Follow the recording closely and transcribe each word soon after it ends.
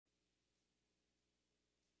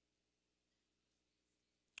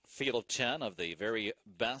field of 10 of the very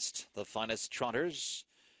best, the finest trotters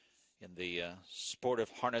in the sport of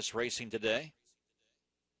harness racing today.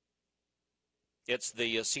 It's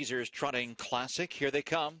the Caesars Trotting Classic. Here they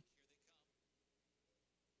come.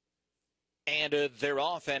 And they're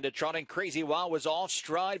off, and Trotting Crazy Wow was off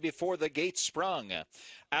stride before the gate sprung.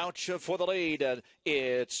 Out for the lead,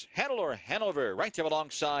 it's Hanover right there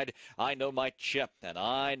alongside I Know My Chip. And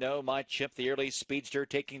I Know My Chip, the early speedster,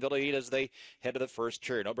 taking the lead as they head to the first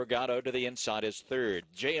turn. Obrigado to the inside is third.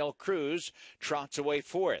 J.L. Cruz trots away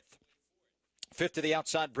fourth. Fifth to the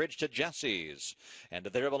outside, Bridge to Jesse's. And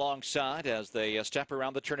there alongside as they step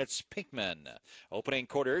around the turn, it's Pinkman. Opening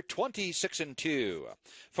quarter, 26-2.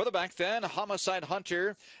 For the back then, Homicide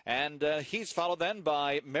Hunter. And he's followed then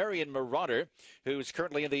by Marion Marauder, who's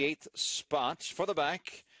currently in the 8th spot. For the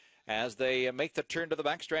back, as they make the turn to the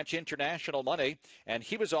backstretch, International Money, and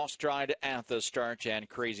he was off stride at the start, and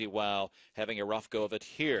Crazy Wow having a rough go of it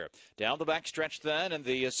here. Down the backstretch then, in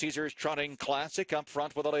the Caesars Trotting Classic, up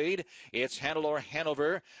front with the lead, it's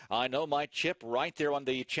Hanover. I Know My Chip right there on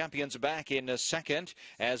the champion's back in second,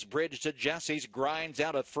 as Bridge to Jesse's grinds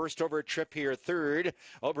out a first over trip here third.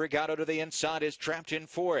 Obrigado to the inside is trapped in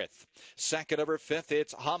fourth. Second over fifth,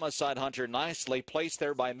 it's Homicide Hunter, nicely placed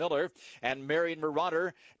there by Miller, and Marion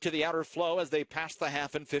Marauder to the outer flow as they pass the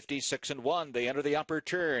half in 56-1. They enter the upper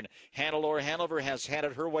turn. Hanover has had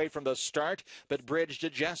it her way from the start, but Bridge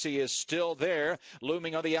to Jesse is still there,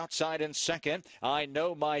 looming on the outside in second. I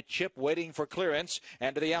Know My Chip waiting for clearance,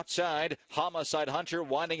 and to the outside, Homicide Hunter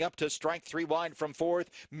winding up to strike three wide from fourth.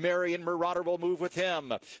 Marion Marauder will move with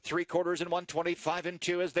him. 3/4 and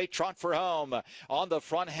 125-2 as they trot for home. On the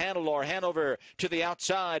front, Hanover to the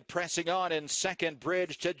outside, pressing on in second.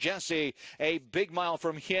 Bridge to Jesse, a big mile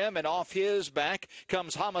from him. And off his back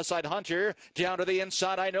comes Homicide Hunter. Down to the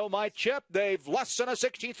inside, I Know My Chip. They've less than a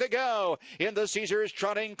 16th to go in the Caesars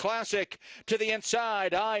Trotting Classic. To the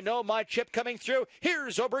inside, I Know My Chip coming through.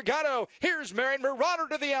 Here's Obrigado. Here's Marion Marauder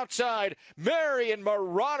to the outside. Marion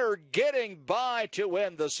Marauder getting by to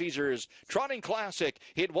win the Caesars Trotting Classic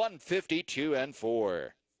in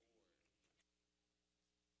 152-4.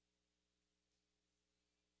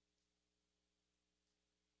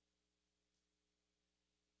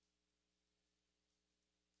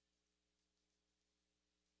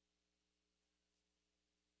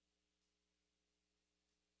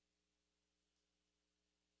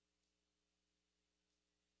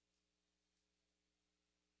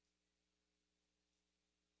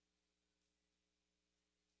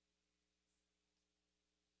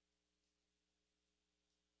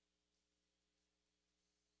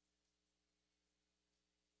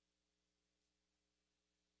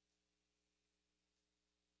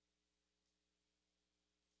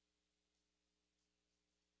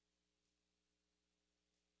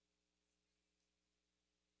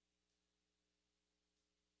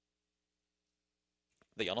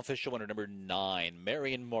 The unofficial winner, number 9,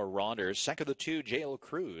 Marion Marauder. Second, the 2, J.L.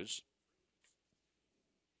 Cruz.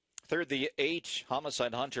 Third, the 8,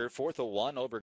 Homicide Hunter. Fourth, the 1,